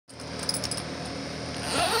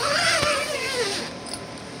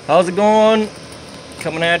How's it going?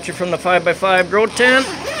 Coming at you from the 5x5 grow tent.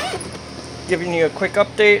 Giving you a quick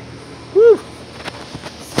update. Woo!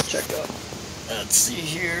 Check out. Let's see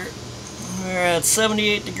here. We're at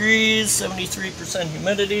 78 degrees, 73%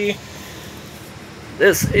 humidity.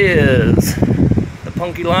 This is the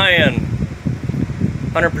Punky Lion,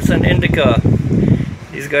 100% indica.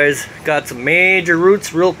 These guys got some major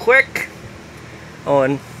roots real quick. Oh,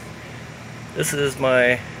 and this is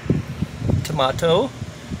my tomato.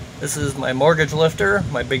 This is my mortgage lifter,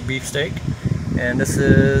 my big beefsteak. And this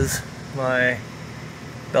is my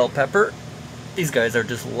bell pepper. These guys are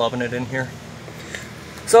just loving it in here.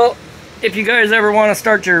 So, if you guys ever want to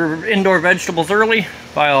start your indoor vegetables early,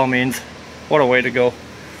 by all means, what a way to go.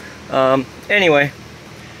 Anyway,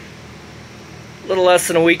 a little less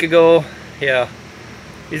than a week ago, yeah,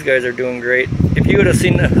 these guys are doing great. If you would have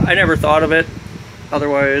seen, I never thought of it.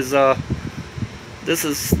 Otherwise, this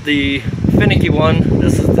is the finicky one.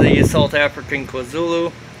 This is the South African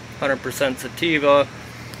KwaZulu, 100% sativa.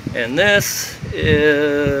 And this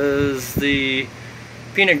is the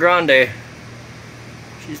Pinot Grande.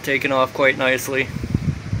 She's taken off quite nicely.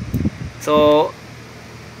 So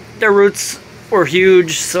their roots were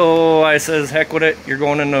huge, so I says heck with it. You're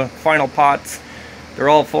going into final pots. They're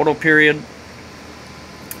all photoperiod,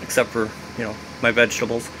 except for, you know, my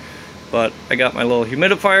vegetables. But I got my little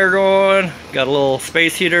humidifier going. Got a little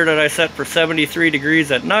space heater that I set for 73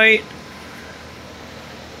 degrees at night.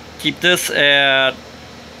 Keep this at,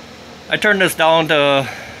 I turned this down to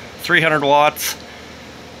 300 watts.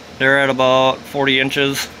 They're at about 40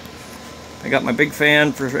 inches. I got my big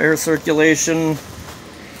fan for air circulation.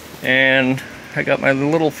 And I got my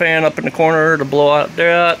little fan up in the corner to blow out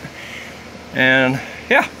that. And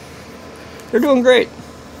yeah, they're doing great.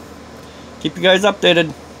 Keep you guys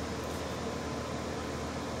updated.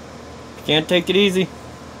 If you can't take it easy,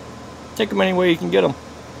 take them any way you can get them.